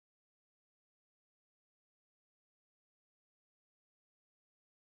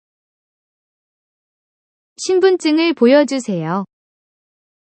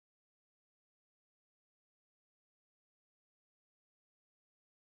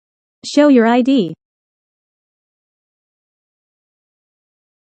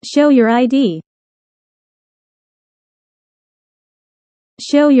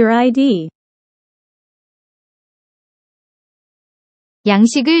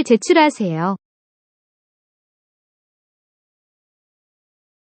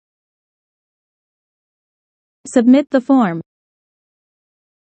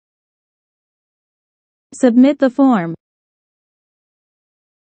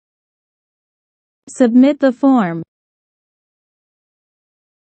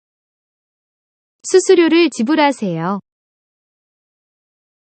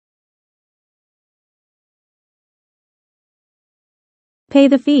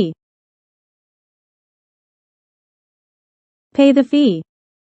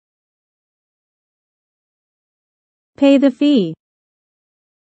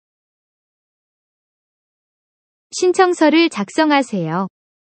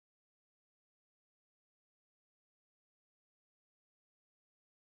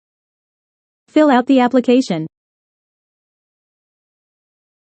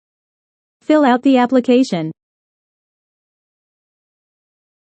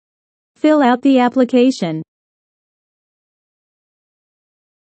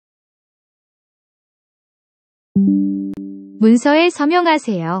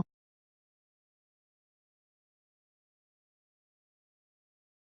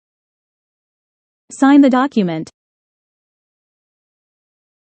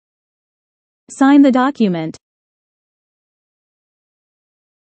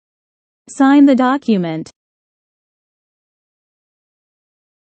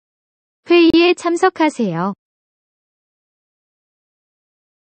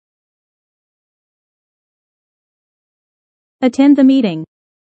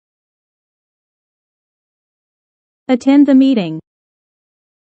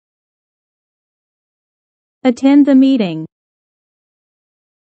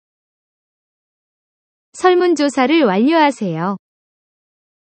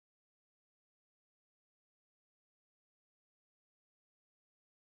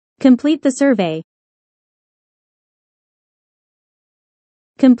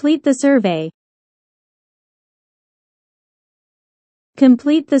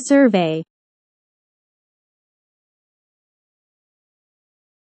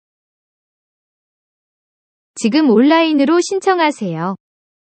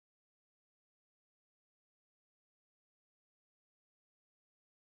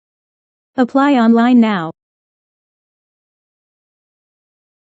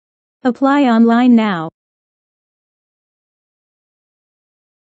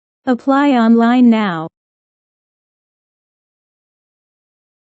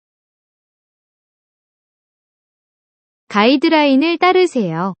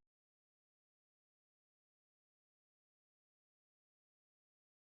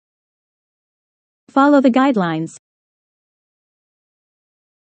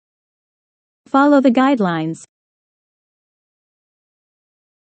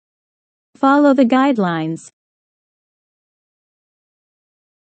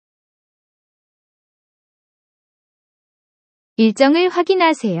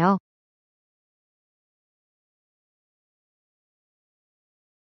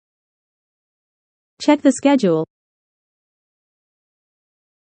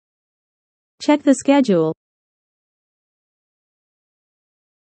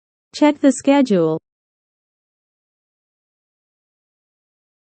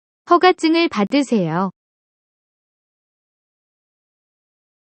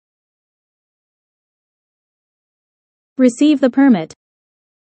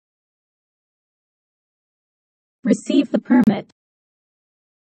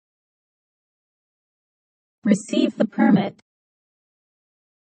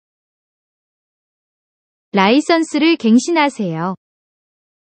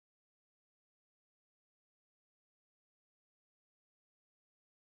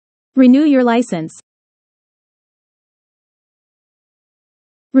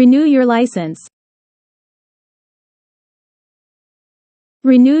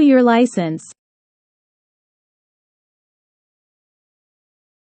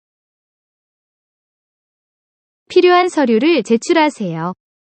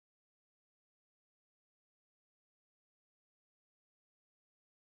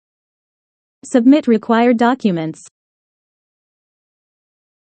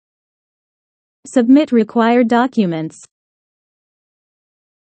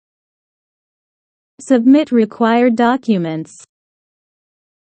Submit required documents.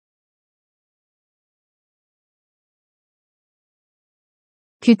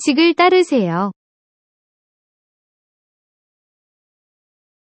 규칙을 따르세요.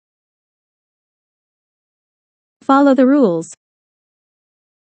 Follow the rules.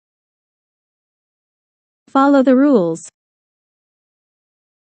 Follow the rules.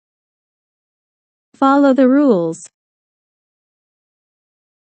 Follow the rules.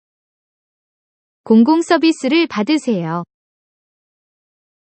 공공 서비스를 받으세요.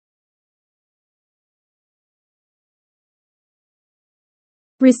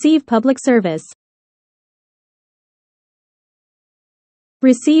 Receive public service.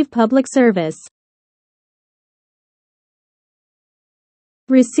 Receive public service.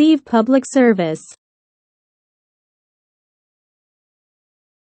 Receive public service.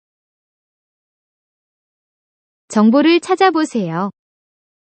 정보를 찾아보세요.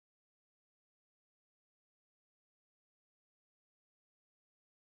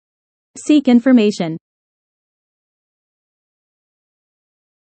 Seek information.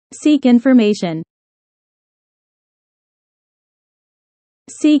 Seek information.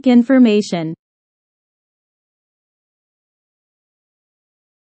 Seek information.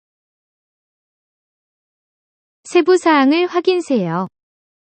 세부 사항을 확인세요.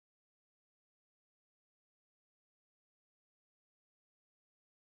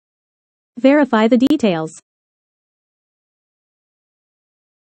 Verify the details.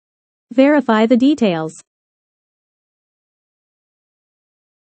 Verify the details.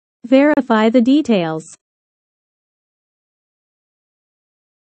 Verify the details.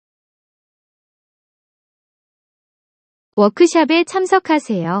 워크숍에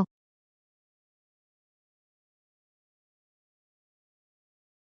참석하세요.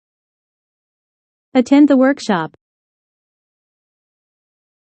 Attend the workshop.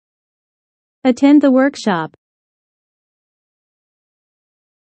 Attend the workshop.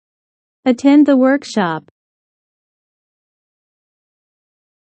 Attend the workshop.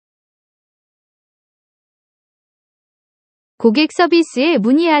 고객 서비스에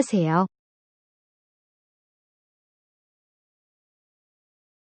문의하세요.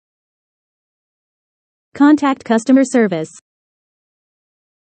 Contact customer service.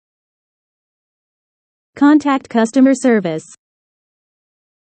 Contact customer service.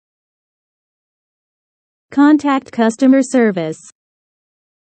 Contact customer service.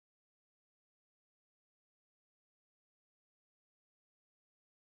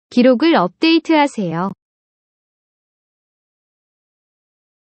 기록을 업데이트하세요.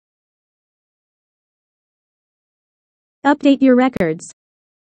 Update your records.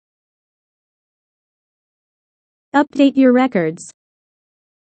 Update your records.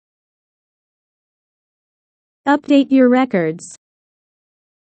 Update your records.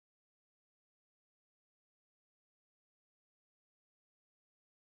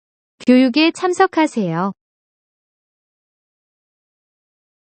 교육에 참석하세요.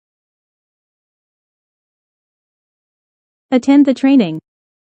 Attend the training.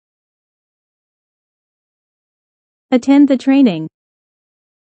 Attend the training.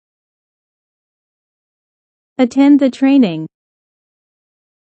 Attend the training.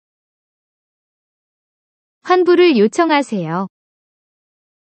 환불을 요청하세요.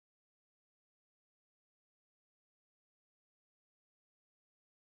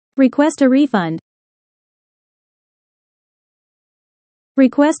 Request a refund.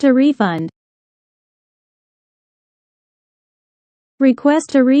 Request a refund.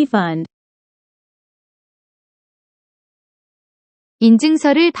 Request a refund.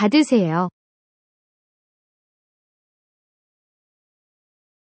 인증서를 받으세요.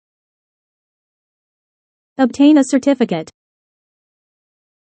 Obtain a certificate.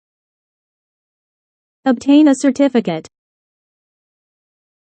 Obtain a certificate.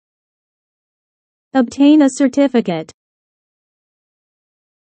 Obtain a certificate.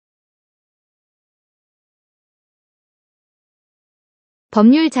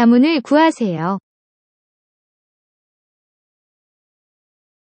 법률 자문을 구하세요.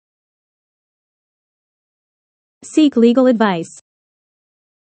 Seek legal advice.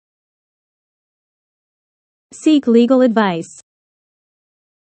 Seek legal advice.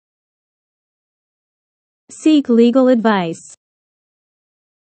 Seek legal advice.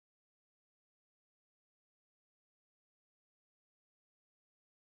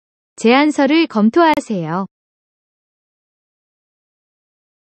 제안서를 검토하세요.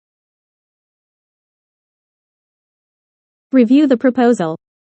 Review the proposal.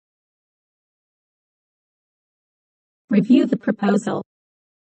 Review the proposal.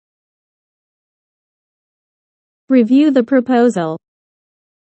 Review the proposal.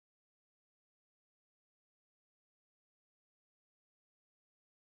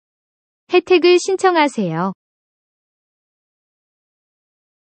 혜택을 신청하세요.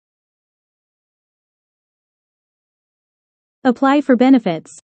 Apply for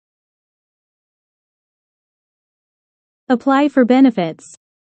benefits. Apply for benefits.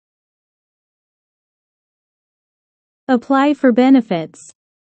 Apply for benefits.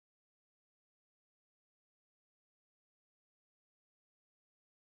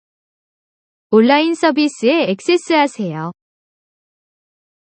 온라인 서비스에 액세스하세요.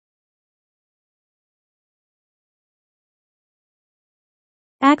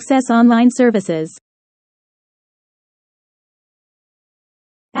 Access online services.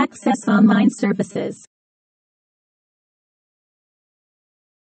 Access online services.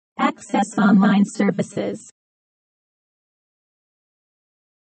 Access online services.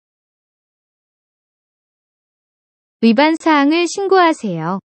 위반 사항을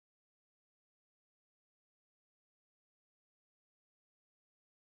신고하세요.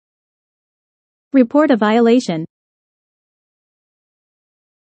 Report a violation.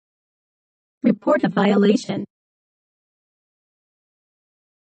 Report a violation.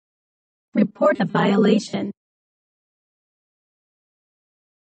 Report a violation.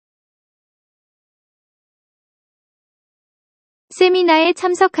 세미나에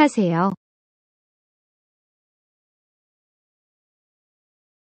참석하세요.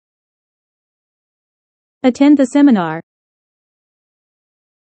 Attend the seminar.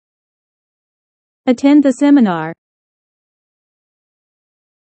 Attend the seminar.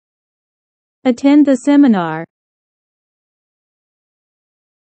 Attend the seminar.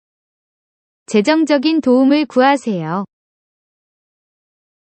 재정적인 도움을 구하세요.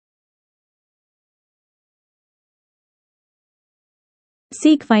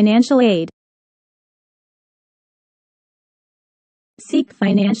 Seek financial aid. Seek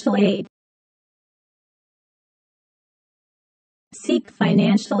financial aid. Seek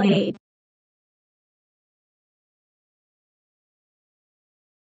financial aid.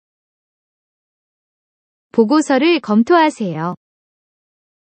 보고서를 검토하세요.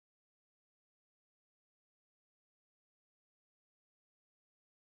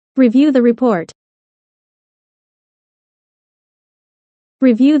 Review the report.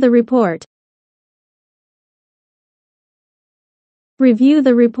 Review the report. Review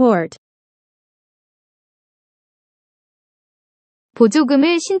the report.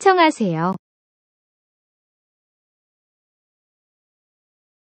 보조금을 신청하세요.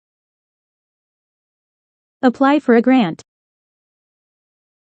 Apply for a grant.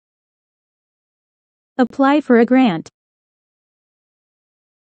 Apply for a grant.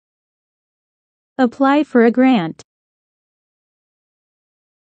 Apply for a grant.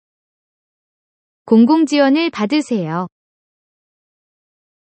 공공지원을 받으세요.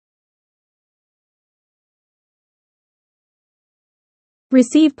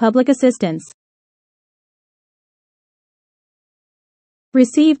 Receive public assistance.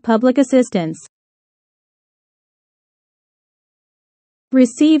 Receive public assistance.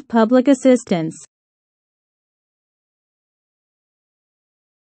 Receive public assistance.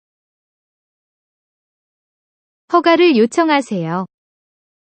 허가를 요청하세요.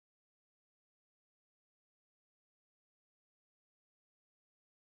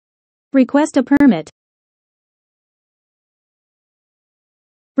 Request a permit.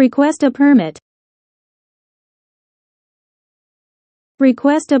 Request a permit.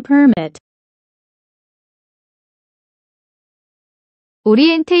 Request a permit.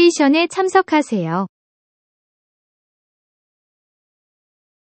 오리엔테이션에 참석하세요.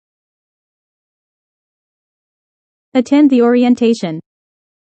 Attend the orientation.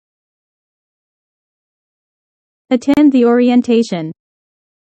 Attend the orientation.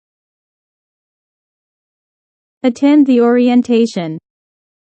 Attend the orientation.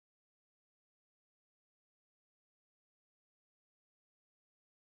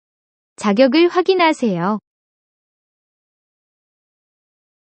 자격을 확인하세요.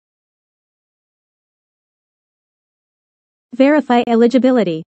 Verify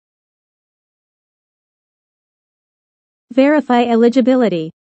eligibility. Verify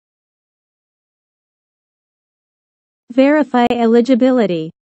eligibility. Verify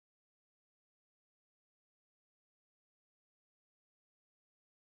eligibility.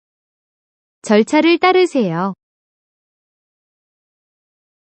 절차를 따르세요.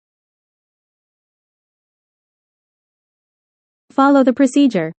 Follow the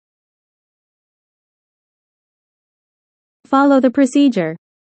procedure. Follow the procedure.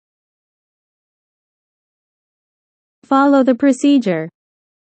 Follow the procedure.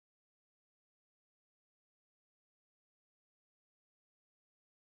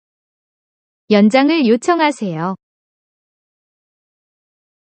 연장을 요청하세요.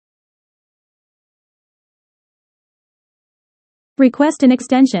 Request an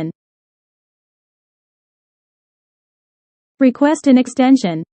extension. Request an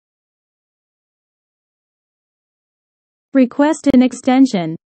extension. Request an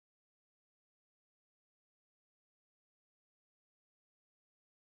extension.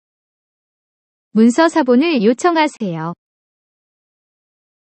 문서 사본을 요청하세요.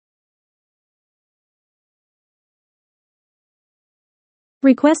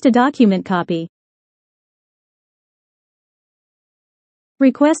 Request a document copy.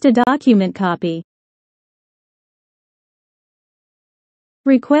 Request a document copy.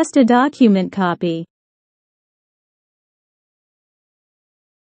 Request a document copy.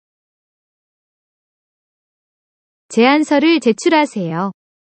 제안서를 제출하세요.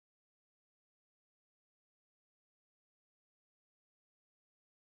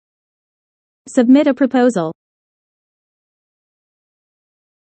 Submit a proposal.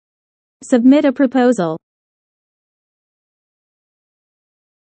 Submit a proposal.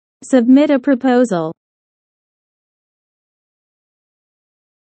 Submit a proposal.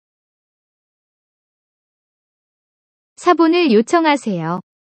 사본을 요청하세요.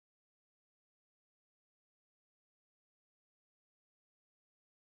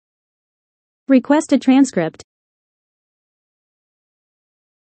 Request a transcript.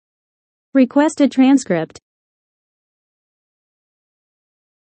 Request a transcript.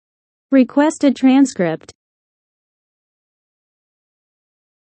 Request a transcript.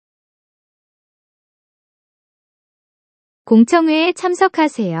 공청회에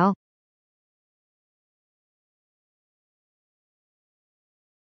참석하세요.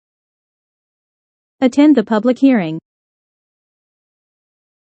 Attend the public hearing.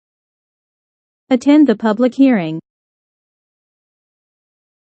 Attend the public hearing.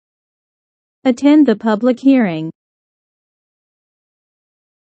 Attend the public hearing.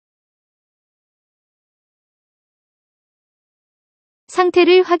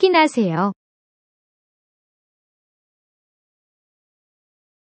 상태를 확인하세요.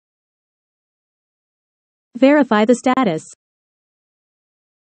 Verify the status.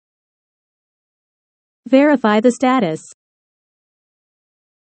 Verify the status.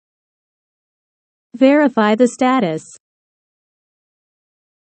 Verify the status.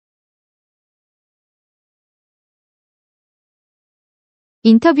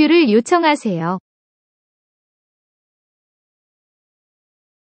 인터뷰를 요청하세요.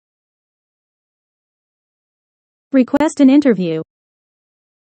 Request an interview.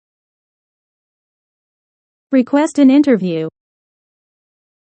 Request an interview.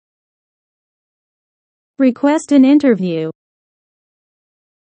 Request an interview.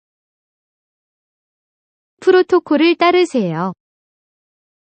 프로토콜을 따르세요.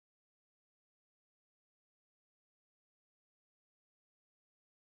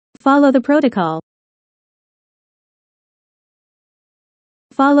 Follow the protocol.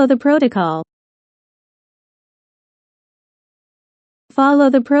 Follow the protocol. Follow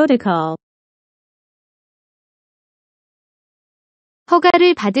the protocol.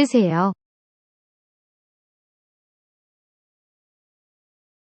 허가를 받으세요.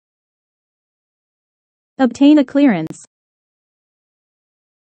 Obtain a clearance.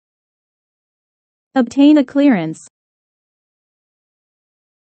 Obtain a clearance.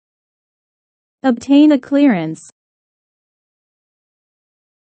 Obtain a clearance.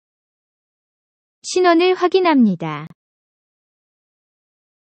 신원을 확인합니다.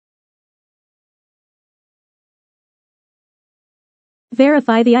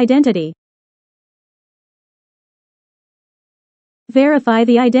 Verify the identity. Verify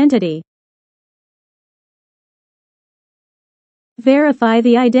the identity. Verify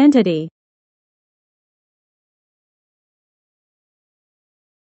the identity.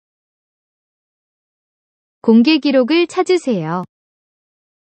 공개 기록을 찾으세요.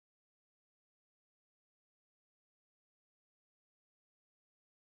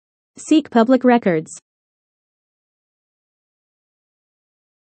 Seek public records.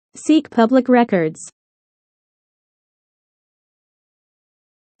 Seek public records.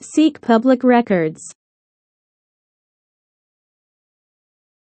 Seek public records.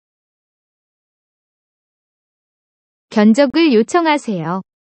 견적을 요청하세요.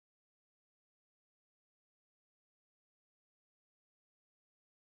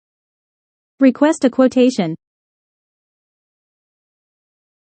 Request a quotation.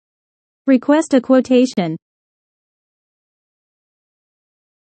 Request a quotation.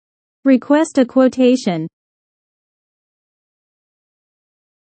 Request a quotation.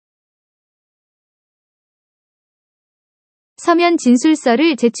 서면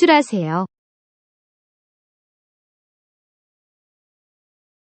진술서를 제출하세요.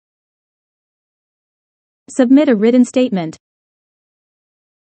 Submit a written statement.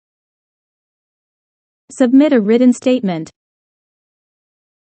 Submit a written statement.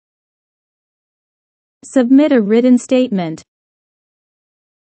 Submit a written statement.